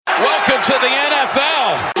to the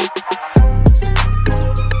NFL.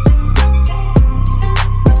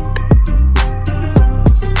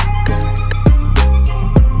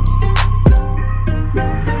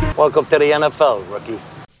 Welcome to the NFL, rookie.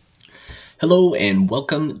 Hello and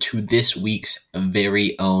welcome to this week's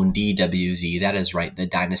very own DWZ. That is right, the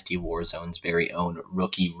Dynasty Warzone's very own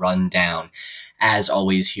rookie rundown. As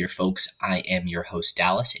always here, folks, I am your host,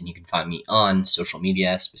 Dallas, and you can find me on social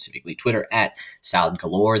media, specifically Twitter, at Salad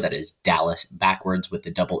Galore. That is Dallas backwards with the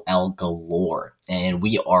double L Galore. And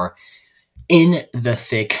we are in the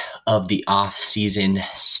thick of the off season.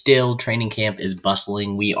 Still, training camp is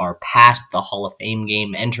bustling. We are past the Hall of Fame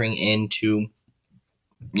game, entering into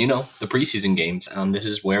the preseason games. This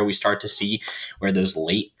is where we start to see where those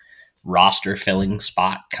late roster filling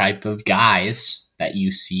spot type of guys that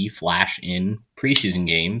you see flash in preseason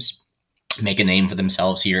games make a name for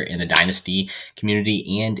themselves here in the Dynasty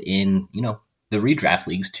community and in, the redraft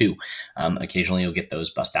leagues too. Occasionally you'll get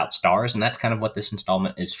those bust out stars, and that's kind of what this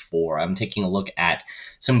installment is for. I'm taking a look at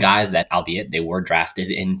some guys that, albeit they were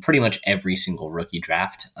drafted in pretty much every single rookie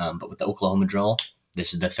draft, but with the Oklahoma drill,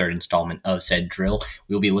 this is the third installment of said drill.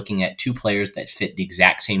 We'll be looking at two players that fit the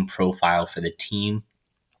exact same profile for the team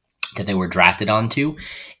that they were drafted onto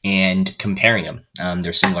and comparing them.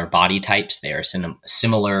 They're similar body types. They are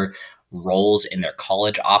similar roles in their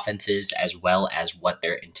college offenses, as well as what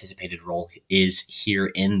their anticipated role is here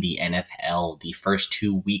in the NFL. The first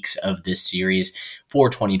 2 weeks of this series for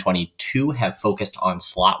 2022 have focused on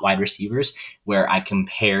slot wide receivers, where I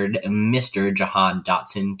compared Mr. Jahan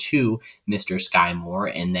Dotson to Mr. Sky Moore,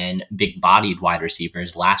 and then big-bodied wide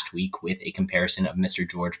receivers last week with a comparison of Mr.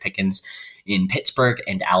 George Pickens in Pittsburgh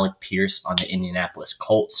and Alec Pierce on the Indianapolis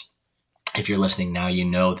Colts. If you're listening now, you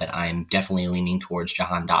know that I'm definitely leaning towards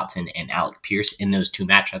Jahan Dotson and Alec Pierce in those two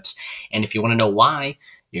matchups. And if you want to know why,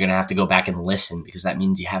 you're going to have to go back and listen, because that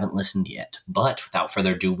means you haven't listened yet. But without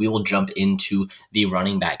further ado, we will jump into the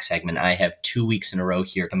running back segment. I have 2 weeks in a row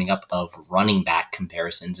here coming up of running back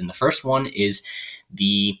comparisons. And the first one is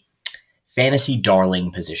the fantasy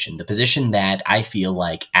darling position, the position that I feel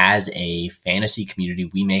like as a fantasy community,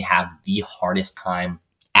 we may have the hardest time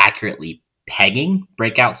accurately pegging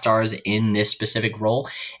breakout stars in this specific role.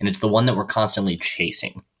 And it's the one that we're constantly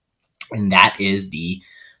chasing. And that is the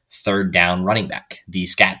third down running back, the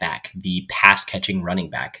scat back, the pass catching running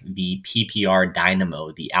back, the PPR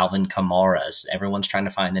dynamo, the Alvin Kamaras. Everyone's trying to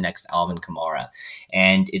find the next Alvin Kamara.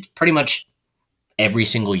 And it's pretty much every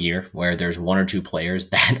single year where there's one or two players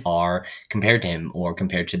that are compared to him or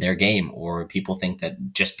compared to their game, or people think that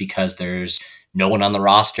just because there's no one on the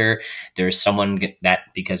roster, there's someone that,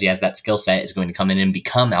 because he has that skill set, is going to come in and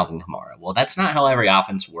become Alvin Kamara. Well, that's not how every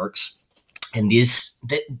offense works. And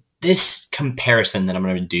this comparison that I'm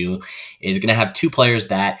going to do is going to have two players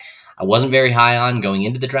that I wasn't very high on going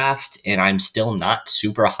into the draft, and I'm still not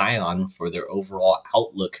super high on for their overall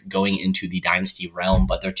outlook going into the dynasty realm.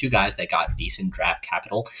 But they're two guys that got decent draft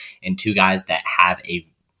capital and two guys that have a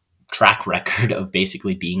track record of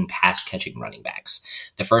basically being pass-catching running backs.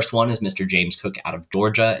 The first one is Mr. James Cook out of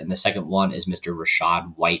Georgia, and the second one is Mr.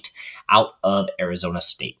 Rachaad White out of Arizona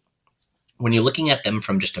State. When you're looking at them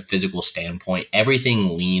from just a physical standpoint,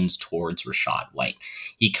 everything leans towards Rachaad White.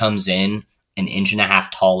 He comes in an 1.5 inches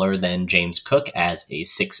taller than James Cook as a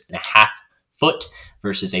 6.5 foot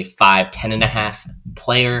versus a 5'10.5"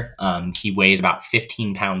 player. He weighs about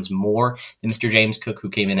 15 pounds more than Mr. James Cook, who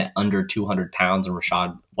came in at under 200 pounds, and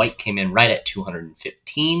Rachaad White came in right at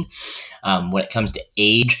 215. When it comes to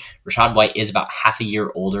age, Rachaad White is about half a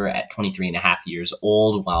year older at 23.5 years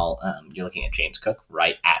old, while you're looking at James Cook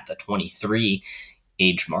right at the 23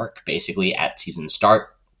 age mark, basically at season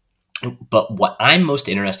start. But what I'm most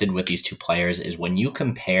interested with these two players is when you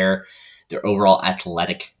compare their overall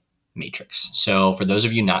athletic matrix. So for those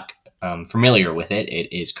of you not familiar with it,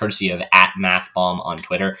 it is courtesy of @MathBomb on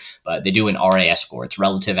Twitter, but they do an RAS score. It's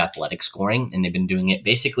relative athletic scoring, and they've been doing it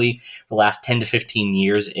basically for the last 10 to 15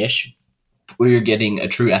 years-ish, where you're getting a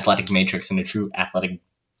true athletic matrix and a true athletic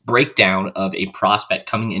breakdown of a prospect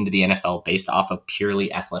coming into the NFL based off of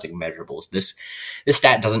purely athletic measurables. This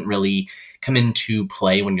stat doesn't really come into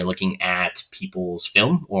play when you're looking at people's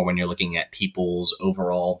film or when you're looking at people's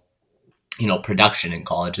overall production in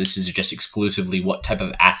college. This is just exclusively what type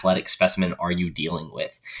of athletic specimen are you dealing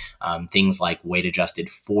with. Things like weight adjusted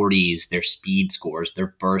 40s, their speed scores,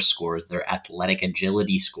 their burst scores, their athletic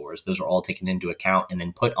agility scores. Those are all taken into account and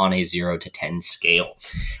then put on a 0 to 10 scale.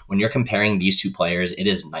 When you're comparing these two players, it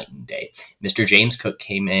is night and day. Mr. James Cook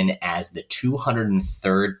came in as the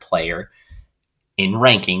 203rd player in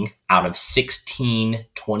ranking out of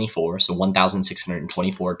 1624, so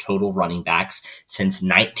 1,624 total running backs since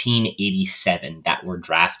 1987 that were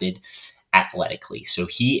drafted athletically. So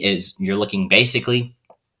you're looking basically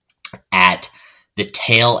at the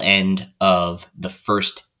tail end of the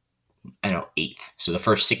first, eighth. So the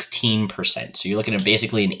first 16%. So you're looking at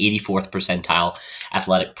basically an 84th percentile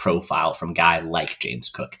athletic profile from a guy like James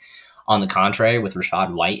Cook. On the contrary, with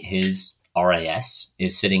Rachaad White, his RAS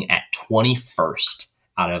is sitting at 21st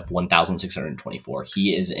out of 1,624.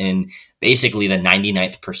 He is in basically the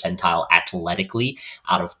 99th percentile athletically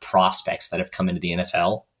out of prospects that have come into the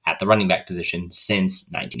NFL at the running back position since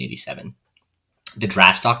 1987. The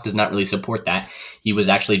draft stock does not really support that. He was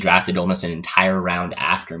actually drafted almost an entire round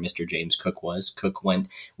after Mr. James Cook was. Cook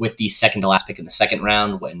went with the second to last pick in the second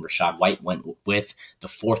round, when Rachaad White went with the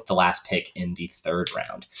fourth to last pick in the third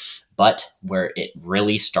round. But where it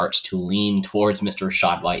really starts to lean towards Mr.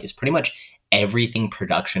 Rachaad White is pretty much everything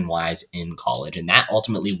production-wise in college. And that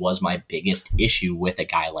ultimately was my biggest issue with a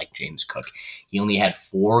guy like James Cook. He only had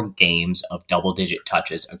 4 games of double-digit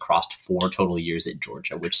touches across 4 total years at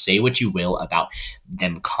Georgia, which, say what you will about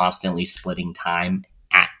them constantly splitting time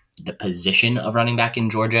at the position of running back in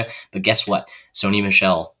Georgia, but guess what? Sony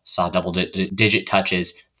Michel saw double-digit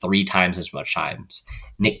touches 3 times as much times.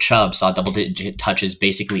 Nick Chubb saw double-digit touches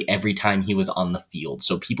basically every time he was on the field.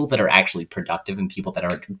 So people that are actually productive and people that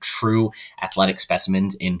are true athletic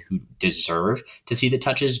specimens and who deserve to see the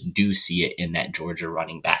touches do see it in that Georgia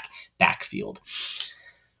running backfield.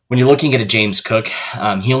 When you're looking at a James Cook,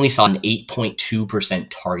 he only saw an 8.2%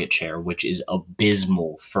 target share, which is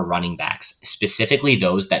abysmal for running backs, specifically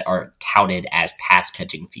those that are touted as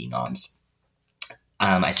pass-catching phenoms.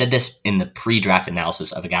 I said this in the pre-draft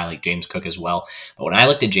analysis of a guy like James Cook as well. But when I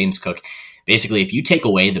looked at James Cook, basically, if you take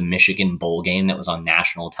away the Michigan Bowl game that was on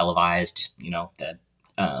national televised, the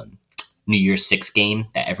New Year's Six game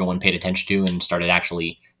that everyone paid attention to and started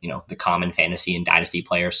actually, the common fantasy and dynasty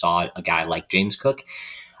player saw a guy like James Cook.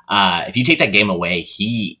 If you take that game away,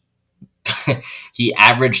 he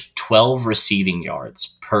averaged 12 receiving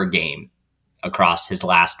yards per game across his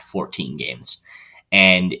last 14 games.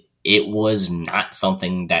 And it was not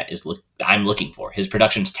something that I'm looking for. His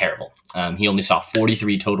production's terrible. He only saw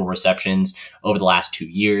 43 total receptions over the last 2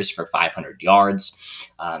 years for 500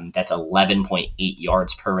 yards. That's 11.8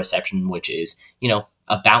 yards per reception, which is,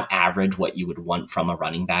 about average what you would want from a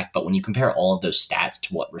running back. But when you compare all of those stats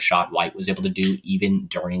to what Rachaad White was able to do even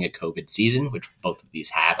during a COVID season, which both of these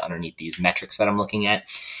have underneath these metrics that I'm looking at,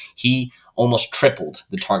 he almost tripled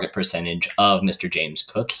the target percentage of Mr. James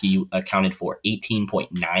Cook. He accounted for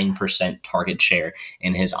 18.9% target share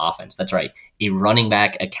in his offense. That's right. A running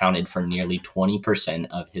back accounted for nearly 20%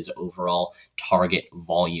 of his overall target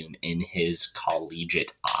volume in his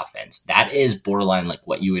collegiate offense. That is borderline like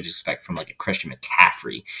what you would expect from like a Christian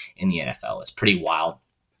McCaffrey in the NFL. It's pretty wild.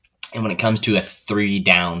 And when it comes to a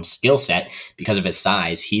 3-down skill set, because of his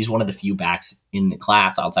size, he's one of the few backs in the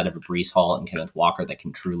class outside of a Breece Hall and Kenneth Walker that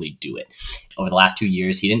can truly do it. Over the last 2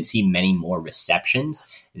 years, he didn't see many more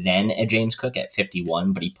receptions than a James Cook at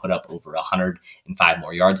 51, but he put up over 105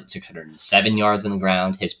 more yards at 607 yards on the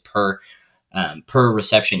ground. His per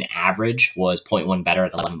reception average was 0.1 better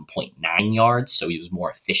at 11.9 yards, so he was more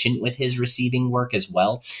efficient with his receiving work as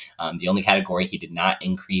well. The only category he did not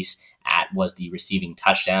increase at was the receiving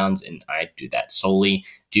touchdowns, and I do that solely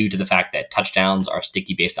due to the fact that touchdowns are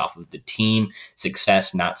sticky based off of the team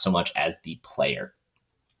success, not so much as the player.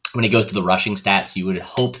 When it goes to the rushing stats, you would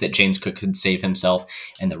hope that James Cook could save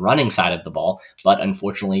himself in the running side of the ball, but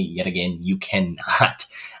unfortunately, yet again, you cannot.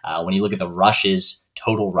 When you look at the rushes,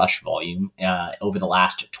 total rush volume, over the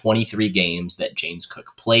last 23 games that James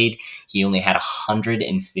Cook played, he only had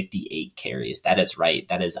 158 carries. That is right.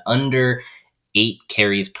 That is under 8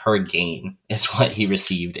 carries per game is what he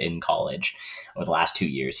received in college over the last 2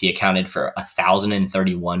 years. He accounted for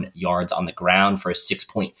 1,031 yards on the ground for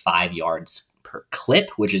 6.5 yards per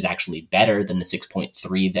clip, which is actually better than the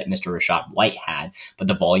 6.3 that Mr. Rachaad White had, but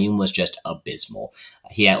the volume was just abysmal.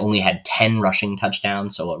 He only had 10 rushing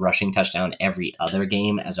touchdowns, so a rushing touchdown every other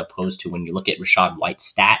game, as opposed to when you look at Rachaad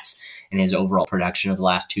White's stats and his overall production of the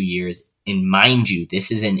last 2 years. And mind you,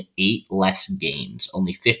 this is in 8 less games,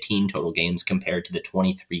 only 15 total games compared to the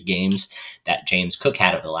 23 games that James Cook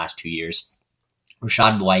had over the last 2 years.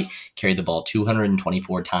 Rachaad White carried the ball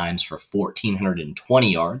 224 times for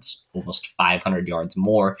 1,420 yards, almost 500 yards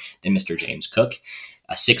more than Mr. James Cook.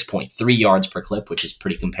 6.3 yards per clip, which is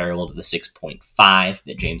pretty comparable to the 6.5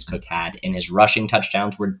 that James Cook had. And his rushing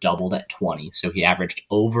touchdowns were doubled at 20. So he averaged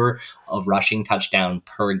over a rushing touchdown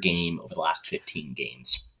per game over the last 15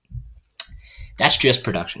 games. That's just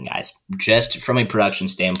production, guys. Just from a production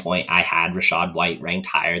standpoint, I had Rachaad White ranked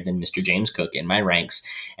higher than Mr. James Cook in my ranks,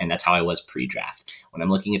 and that's how I was pre-draft. When I'm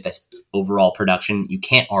looking at this overall production, you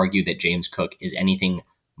can't argue that James Cook is anything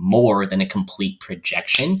more than a complete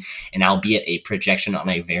projection, and albeit a projection on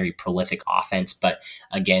a very prolific offense. But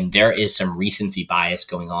again, there is some recency bias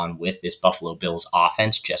going on with this Buffalo Bills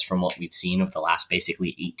offense just from what we've seen over the last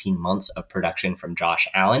basically 18 months of production from Josh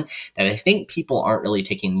Allen that I think people aren't really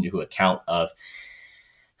taking into account of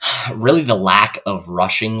really the lack of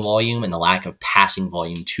rushing volume and the lack of passing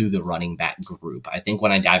volume to the running back group. I think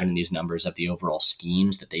when I dive into these numbers of the overall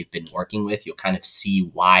schemes that they've been working with, you'll kind of see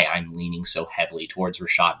why I'm leaning so heavily towards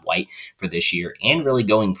Rachaad White for this year and really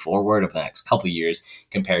going forward over the next couple of years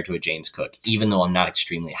compared to a James Cook, even though I'm not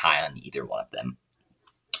extremely high on either one of them.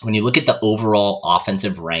 When you look at the overall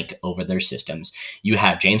offensive rank over their systems, you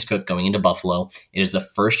have James Cook going into Buffalo. It is the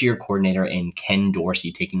first-year coordinator in Ken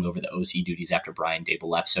Dorsey taking over the OC duties after Brian Daboll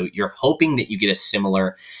left. So you're hoping that you get a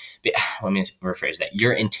similar, let me rephrase that,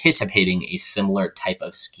 you're anticipating a similar type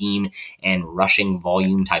of scheme and rushing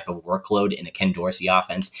volume type of workload in a Ken Dorsey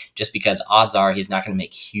offense, just because odds are he's not going to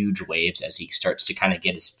make huge waves as he starts to kind of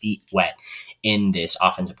get his feet wet in this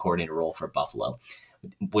offensive coordinator role for Buffalo.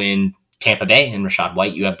 When Tampa Bay and Rachaad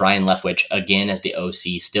White, you have Brian Leftwich again as the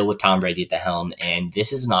OC, still with Tom Brady at the helm, and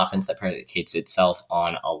this is an offense that predicates itself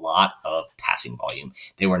on a lot of passing volume.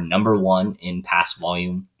 They were number one in pass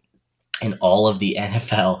volume in all of the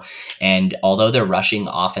NFL, and although their rushing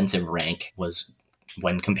offensive rank was,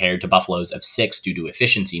 when compared to Buffalo's of 6 due to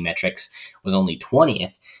efficiency metrics, was only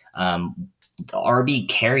 20th, the RB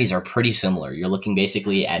carries are pretty similar. You're looking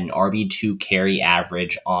basically at an RB2 carry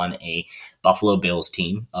average on a Buffalo Bills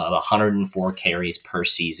team of 104 carries per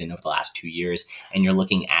season over the last 2 years, and you're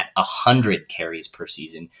looking at 100 carries per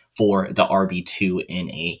season for the RB2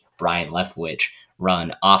 in a Brian Leftwich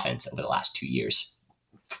run offense over the last 2 years.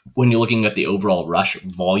 When you're looking at the overall rush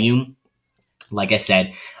volume, like I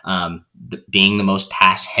said, being the most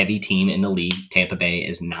pass-heavy team in the league, Tampa Bay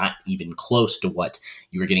is not even close to what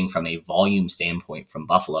you were getting from a volume standpoint from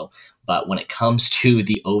Buffalo. But when it comes to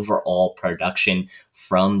the overall production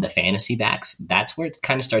from the fantasy backs, that's where it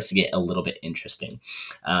kind of starts to get a little bit interesting.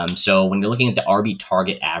 So when you're looking at the RB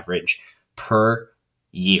target average per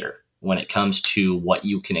year, when it comes to what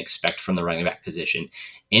you can expect from the running back position,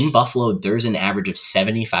 in Buffalo, there's an average of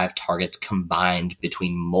 75 targets combined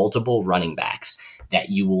between multiple running backs that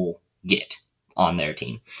you will get on their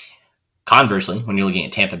team. Conversely, when you're looking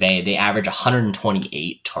at Tampa Bay, they average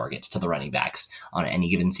 128 targets to the running backs on any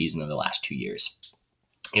given season of the last 2 years.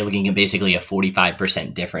 You're looking at basically a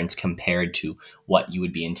 45% difference compared to what you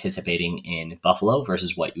would be anticipating in Buffalo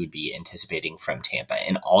versus what you would be anticipating from Tampa.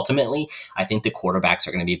 And ultimately, I think the quarterbacks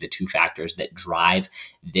are going to be the two factors that drive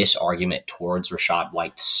this argument towards Rachaad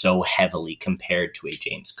White so heavily compared to a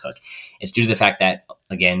James Cook. It's due to the fact that,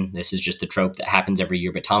 again, this is just a trope that happens every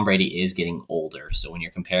year, but Tom Brady is getting older. So when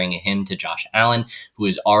you're comparing him to Josh Allen, who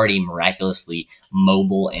is already miraculously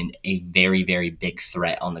mobile and a very, very big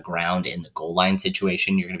threat on the ground in the goal line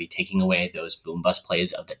situation, you're going to be taking away those boom bust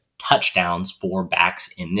plays of the touchdowns for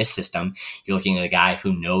backs in this system. You're looking at a guy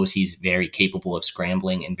who knows he's very capable of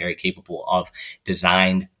scrambling and very capable of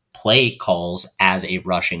designed play calls as a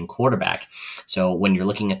rushing quarterback. So when you're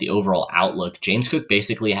looking at the overall outlook, James Cook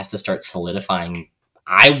basically has to start solidifying.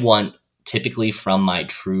 I want typically from my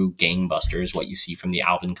true gangbusters, what you see from the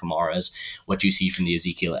Alvin Kamaras, what you see from the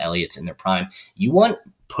Ezekiel Elliott's in their prime, you want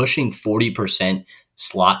pushing 40%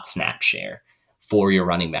 slot snap share for your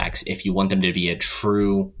running backs if you want them to be a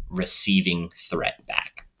true receiving threat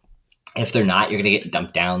back. If they're not, you're going to get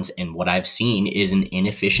dump downs. And what I've seen is an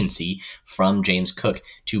inefficiency from James Cook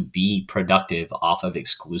to be productive off of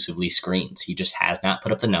exclusively screens. He just has not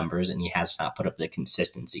put up the numbers and he has not put up the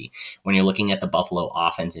consistency. When you're looking at the Buffalo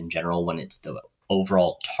offense in general, when it's the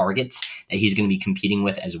overall targets that he's going to be competing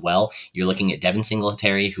with as well, you're looking at Devin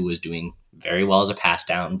Singletary, who was doing very well as a pass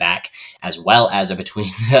down back, as well as a between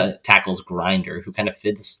the tackles grinder who kind of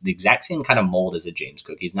fits the exact same kind of mold as a James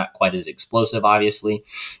Cook. He's not quite as explosive, obviously,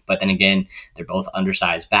 but then again, they're both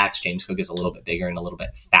undersized backs. James Cook is a little bit bigger and a little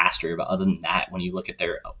bit faster, but other than that, when you look at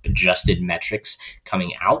their adjusted metrics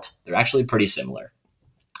coming out, they're actually pretty similar.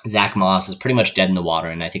 Zach Moss is pretty much dead in the water,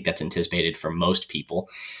 and I think that's anticipated for most people.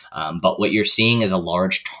 But what you're seeing is a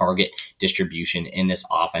large target distribution in this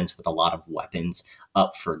offense with a lot of weapons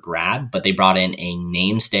up for grab. But they brought in a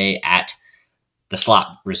mainstay at the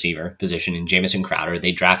slot receiver position in Jamison Crowder.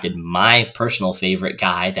 They drafted my personal favorite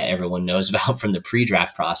guy that everyone knows about from the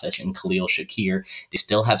pre-draft process in Khalil Shakir. They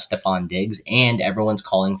still have Stephon Diggs, and everyone's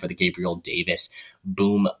calling for the Gabriel Davis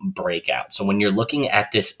boom breakout. So when you're looking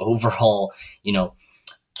at this overall,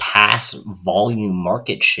 pass volume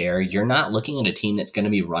market share, you're not looking at a team that's going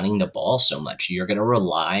to be running the ball so much. You're going to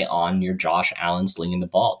rely on your Josh Allen slinging the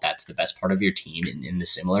ball. That's the best part of your team. And in the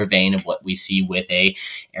similar vein of what we see with a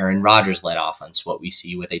Aaron Rodgers led offense, what we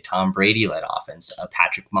see with a Tom Brady led offense, a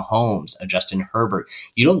Patrick Mahomes, a Justin Herbert,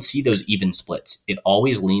 you don't see those even splits. It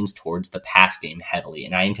always leans towards the pass game heavily.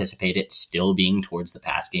 And I anticipate it still being towards the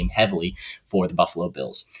pass game heavily for the Buffalo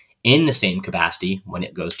Bills. In the same capacity, when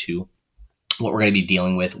it goes to what we're going to be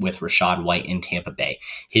dealing with Rachaad White in Tampa Bay.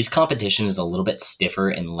 His competition is a little bit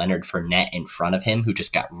stiffer in Leonard Fournette in front of him, who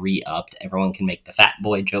just got re-upped. Everyone can make the fat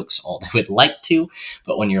boy jokes all they would like to,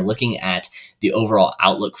 but when you're looking at the overall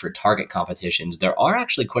outlook for target competitions, there are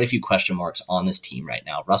actually quite a few question marks on this team right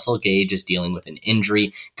now. Russell Gage is dealing with an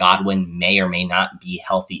injury. Godwin may or may not be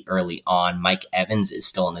healthy early on. Mike Evans is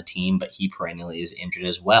still on the team, but he perennially is injured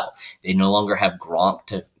as well. They no longer have Gronk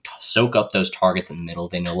to soak up those targets in the middle.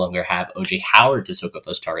 They no longer have OJ Howard to soak up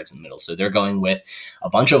those targets in the middle. So they're going with a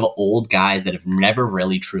bunch of old guys that have never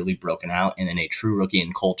really truly broken out, and then a true rookie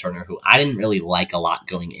in Cole Turner, who I didn't really like a lot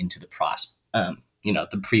going into the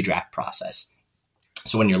the pre-draft process.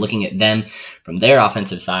 So when you're looking at them from their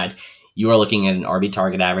offensive side, you are looking at an RB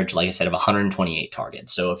target average, like I said, of 128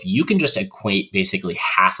 targets. So if you can just equate basically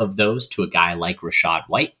half of those to a guy like Rachaad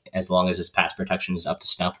White, as long as his pass protection is up to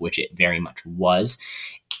snuff, which it very much was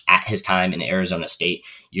at his time in Arizona State,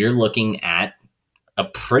 you're looking at a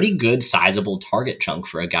pretty good sizable target chunk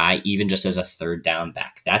for a guy, even just as a third down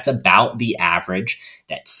back. That's about the average.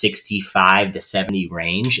 That 65 to 70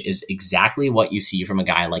 range is exactly what you see from a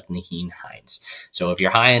guy like Nyheim Hines. So if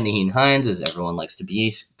you're high on Nyheim Hines, as everyone likes to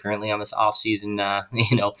be currently on this offseason,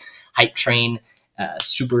 hype train,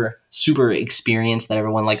 super experience that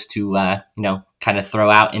everyone likes to, kind of throw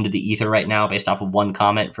out into the ether right now based off of one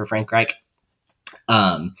comment for Frank Reich.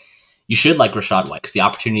 You should like Rachaad White because the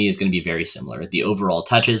opportunity is going to be very similar. The overall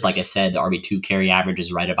touches, like I said, the RB2 carry average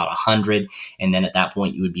is right about 100. And then at that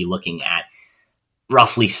point, you would be looking at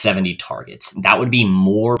roughly 70 targets. That would be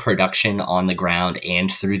more production on the ground and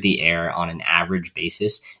through the air on an average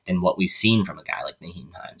basis than what we've seen from a guy like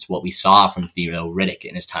Nyheim Hines, what we saw from Theo Riddick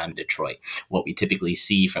in his time in Detroit, what we typically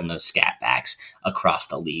see from those scat backs across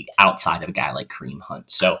the league outside of a guy like Kareem Hunt.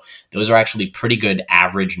 So those are actually pretty good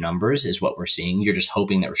average numbers is what we're seeing. You're just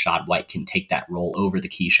hoping that Rachaad White can take that role over the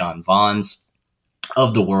Keyshawn Vaughns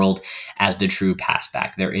of the world as the true pass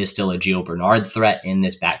back. There is still a Gio Bernard threat in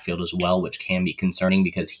this backfield as well, which can be concerning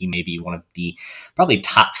because he may be one of the probably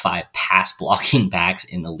top 5 pass blocking backs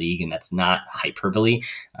in the league, and that's not hyperbole.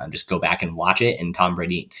 Just go back and watch it, and Tom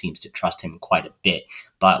Brady seems to trust him quite a bit.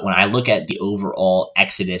 But when I look at the overall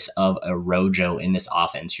exodus of a Rojo in this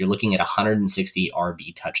offense, you're looking at 160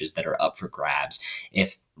 RB touches that are up for grabs.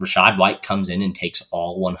 If Rachaad White comes in and takes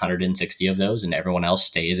all 160 of those and everyone else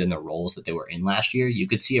stays in the roles that they were in last year, you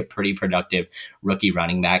could see a pretty productive rookie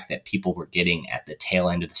running back that people were getting at the tail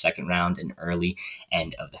end of the second round and early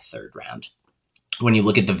end of the third round. When you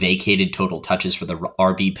look at the vacated total touches for the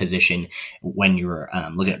RB position, when you're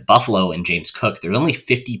looking at Buffalo and James Cook, there's only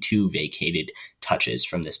 52 vacated touches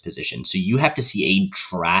from this position. So you have to see a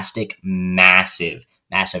drastic, massive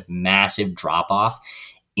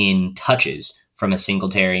drop-off in touches from a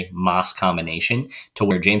Singletary Moss combination to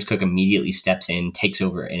where James Cook immediately steps in, takes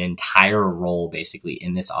over an entire role basically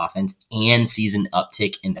in this offense, and sees an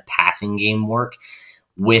uptick in the passing game work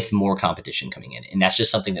with more competition coming in. And that's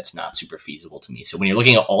just something that's not super feasible to me. So when you're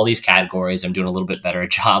looking at all these categories, I'm doing a little bit better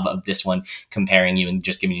job of this one, comparing you and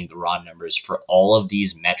just giving you the raw numbers for all of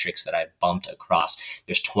these metrics that I've bumped across.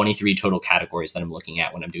 There's 23 total categories that I'm looking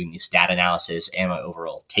at when I'm doing the stat analysis and my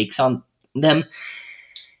overall takes on them.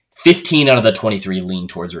 15 out of the 23 lean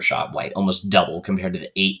towards Rachaad White, almost double compared to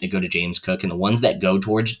the 8 that go to James Cook. And the ones that go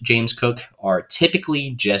towards James Cook are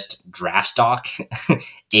typically just draft stock,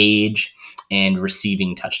 age, and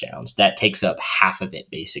receiving touchdowns. That takes up half of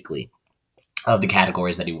it, basically, of the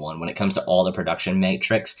categories that he won. When it comes to all the production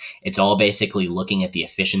metrics, it's all basically looking at the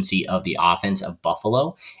efficiency of the offense of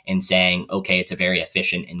Buffalo and saying, okay, it's a very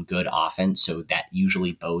efficient and good offense, so that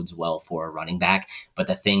usually bodes well for a running back. But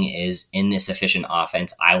the thing is, in this efficient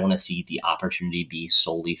offense, I want to see the opportunity be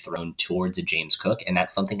solely thrown towards a James Cook, and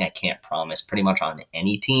that's something I can't promise pretty much on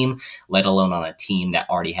any team, let alone on a team that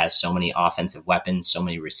already has so many offensive weapons, so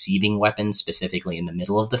many receiving weapons, specifically in the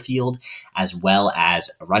middle of the field, as well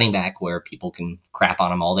as a running back where people can crap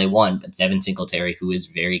on him all they want, but Devin Singletary, who is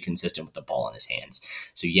very consistent with the ball in his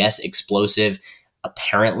hands. So yes, explosive.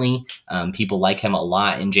 Apparently, people like him a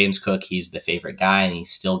lot in James Cook. He's the favorite guy, and he's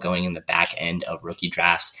still going in the back end of rookie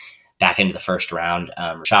drafts, back into the first round.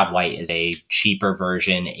 Rachaad White is a cheaper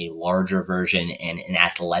version, a larger version, and an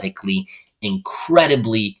athletically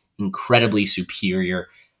incredibly superior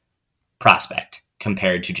prospect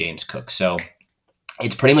compared to James Cook. So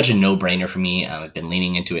it's pretty much a no-brainer for me. I've been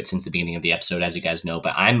leaning into it since the beginning of the episode, as you guys know,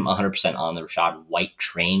 but I'm 100% on the Rachaad White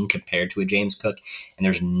train compared to a James Cook, and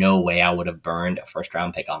there's no way I would have burned a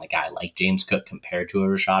first-round pick on a guy like James Cook compared to a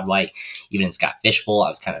Rachaad White. Even in Scott Fishbowl, I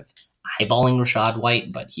was kind of eyeballing Rachaad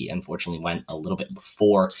White, but he unfortunately went a little bit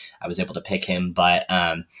before I was able to pick him, but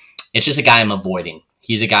it's just a guy I'm avoiding.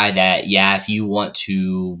 He's a guy that, if you want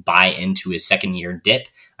to buy into his second year dip,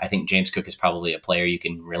 I think James Cook is probably a player you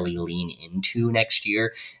can really lean into next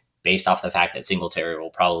year based off the fact that Singletary will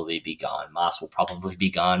probably be gone. Moss will probably be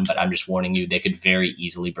gone, but I'm just warning you, they could very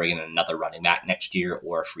easily bring in another running back next year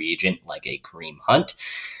or a free agent like a Kareem Hunt.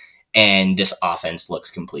 And this offense looks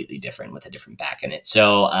completely different with a different back in it.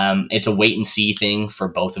 So it's a wait and see thing for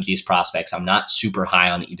both of these prospects. I'm not super high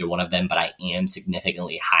on either one of them, but I am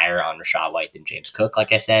significantly higher on Rachaad White than James Cook,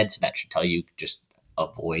 like I said. So that should tell you just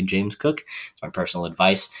avoid James Cook. It's my personal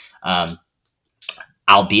advice.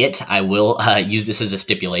 Albeit, I will use this as a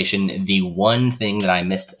stipulation. The one thing that I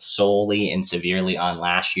missed solely and severely on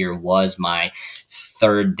last year was my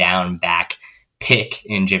third down back pick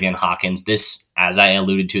in Javian Hawkins. This, as I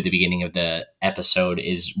alluded to at the beginning of the episode,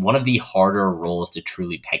 is one of the harder roles to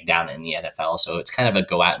truly peg down in the NFL. So it's kind of a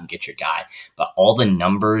go out and get your guy. But all the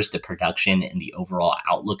numbers, the production, and the overall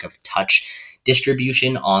outlook of touch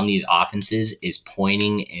distribution on these offenses is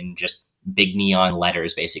pointing in just big neon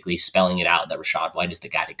letters, basically spelling it out that Rachaad White is the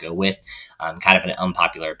guy to go with. Kind of an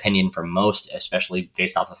unpopular opinion for most, especially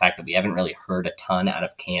based off the fact that we haven't really heard a ton out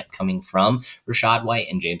of camp coming from Rachaad White,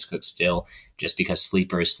 and James Cook still, just because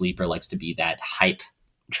sleeper is sleeper, likes to be that hype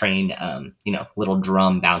train, little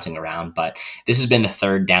drum bouncing around. But this has been the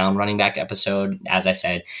third down running back episode. As I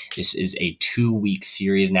said, this is a 2-week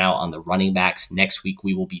series now on the running backs. Next week,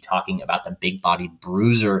 we will be talking about the big bodied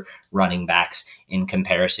bruiser running backs in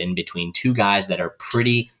comparison between two guys that are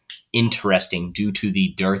pretty interesting due to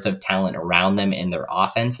the dearth of talent around them in their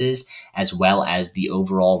offenses, as well as the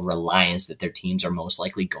overall reliance that their teams are most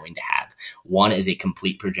likely going to have. One is a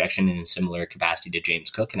complete projection in a similar capacity to James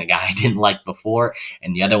Cook and a guy I didn't like before.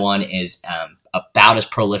 And the other one is about as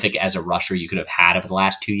prolific as a rusher you could have had over the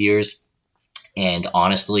last 2 years. And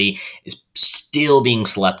honestly, is still being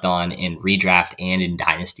slept on in redraft and in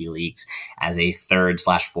dynasty leagues as a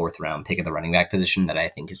 3rd/4th round pick of the running back position that I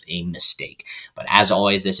think is a mistake. But as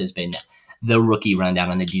always, this has been the Rookie Rundown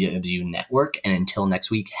on the DWZ Network. And until next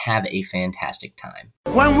week, have a fantastic time.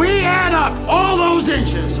 When we add up all those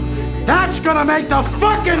inches, that's gonna make the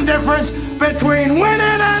fucking difference between winning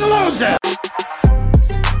and losing.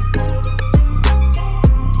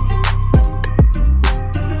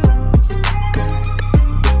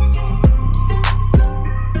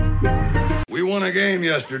 We won a game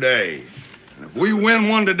yesterday. And if we win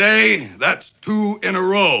one today, that's 2 in a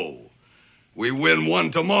row. We win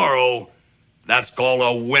one tomorrow, that's called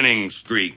a winning streak.